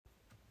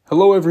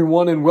Hello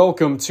everyone and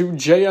welcome to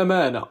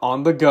JMN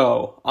On The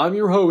Go. I'm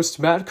your host,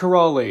 Matt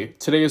Corrali.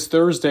 Today is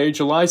Thursday,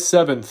 July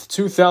 7th,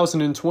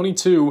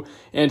 2022,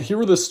 and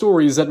here are the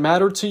stories that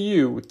matter to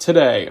you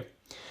today.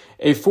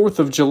 A 4th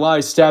of July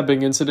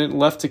stabbing incident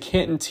left a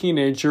Canton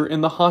teenager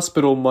in the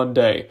hospital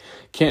Monday.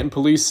 Canton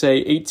police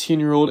say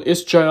 18-year-old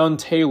Isjayon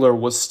Taylor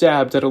was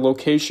stabbed at a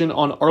location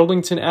on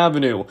Arlington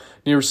Avenue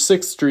near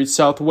 6th Street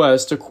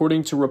Southwest,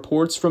 according to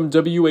reports from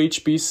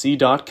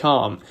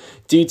WHBC.com.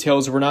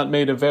 Details were not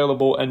made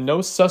available and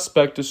no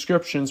suspect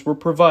descriptions were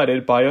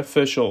provided by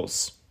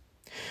officials.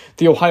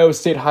 The Ohio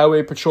State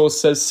Highway Patrol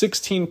says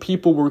 16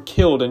 people were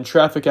killed in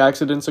traffic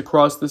accidents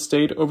across the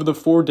state over the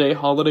 4-day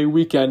holiday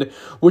weekend,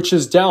 which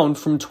is down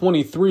from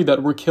 23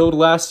 that were killed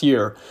last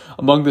year.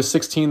 Among the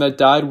 16 that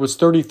died was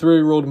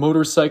 33-year-old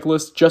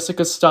motorcyclist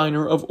Jessica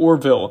Steiner of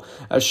Orville,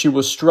 as she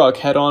was struck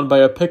head-on by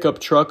a pickup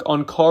truck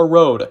on Carr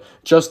Road,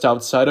 just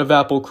outside of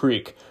Apple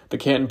Creek. The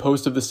Canton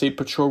Post of the State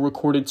Patrol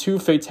recorded 2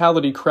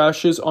 fatality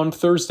crashes on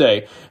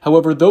Thursday.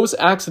 However, those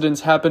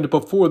accidents happened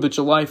before the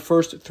July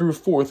 1st through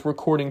 4th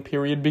recording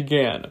period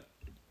began.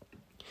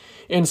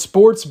 In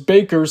sports,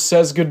 Baker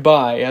says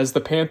goodbye, as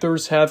the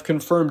Panthers have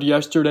confirmed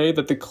yesterday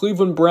that the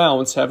Cleveland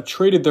Browns have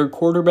traded their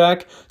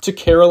quarterback to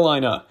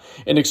Carolina.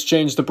 In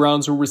exchange, the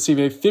Browns will receive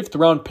a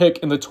 5th-round pick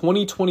in the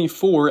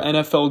 2024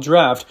 NFL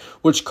Draft,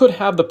 which could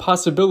have the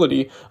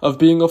possibility of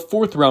being a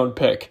 4th-round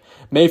pick.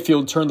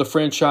 Mayfield turned the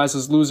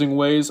franchise's losing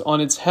ways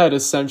on its head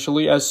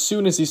essentially as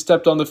soon as he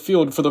stepped on the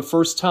field for the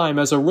first time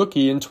as a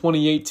rookie in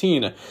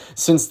 2018.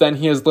 Since then,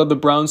 he has led the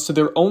Browns to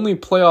their only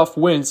playoff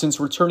win since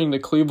returning to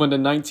Cleveland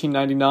in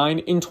 1999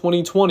 in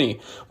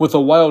 2020, with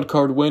a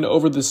wild-card win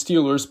over the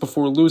Steelers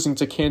before losing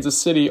to Kansas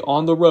City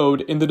on the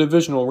road in the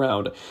divisional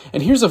round.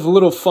 And here's a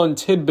little fun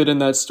tidbit in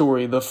that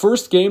story. The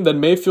first game that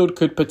Mayfield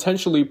could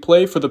potentially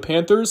play for the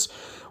Panthers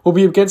will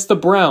be against the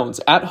Browns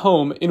at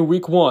home in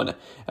Week 1,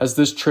 as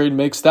this trade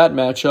makes that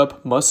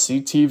matchup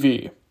must-see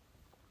TV.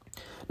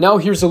 Now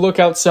here's a look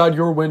outside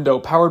your window,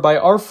 powered by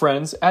our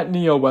friends at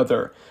Neo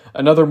Weather.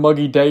 Another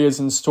muggy day is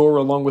in store,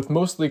 along with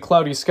mostly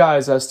cloudy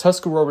skies, as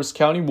Tuscarawas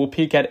County will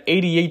peak at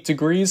 88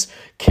 degrees,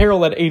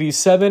 Carroll at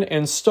 87,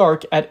 and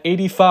Stark at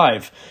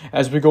 85.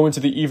 As we go into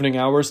the evening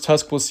hours,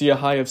 Tusk will see a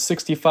high of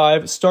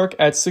 65, Stark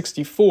at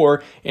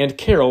 64, and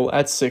Carroll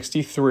at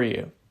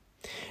 63.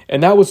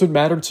 And that was what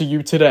mattered to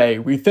you today.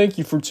 We thank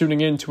you for tuning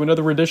in to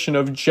another edition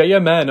of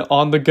JMN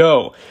On The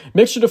Go.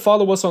 Make sure to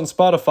follow us on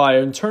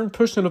Spotify and turn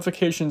push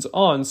notifications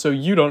on so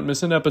you don't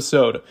miss an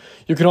episode.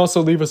 You can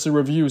also leave us a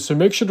review, so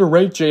make sure to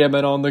rate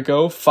JMN On The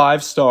Go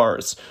 5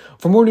 stars.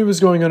 For more news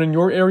going on in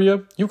your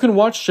area, you can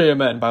watch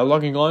JMN by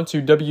logging on to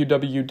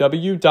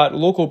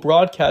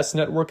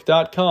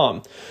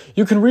www.localbroadcastnetwork.com.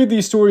 You can read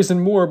these stories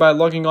and more by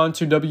logging on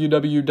to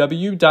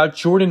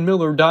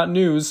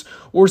www.jordanmiller.news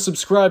or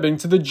subscribing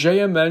to the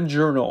JMN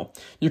Journal.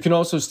 You can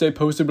also stay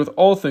posted with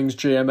all things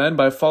JMN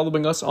by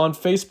following us on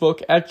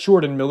Facebook at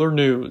Jordan Miller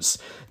News.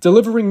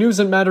 Delivering news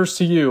that matters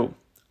to you,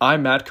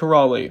 I'm Matt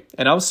Corrali,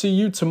 and I'll see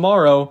you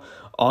tomorrow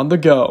on The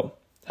Go.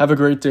 Have a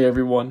great day,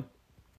 everyone.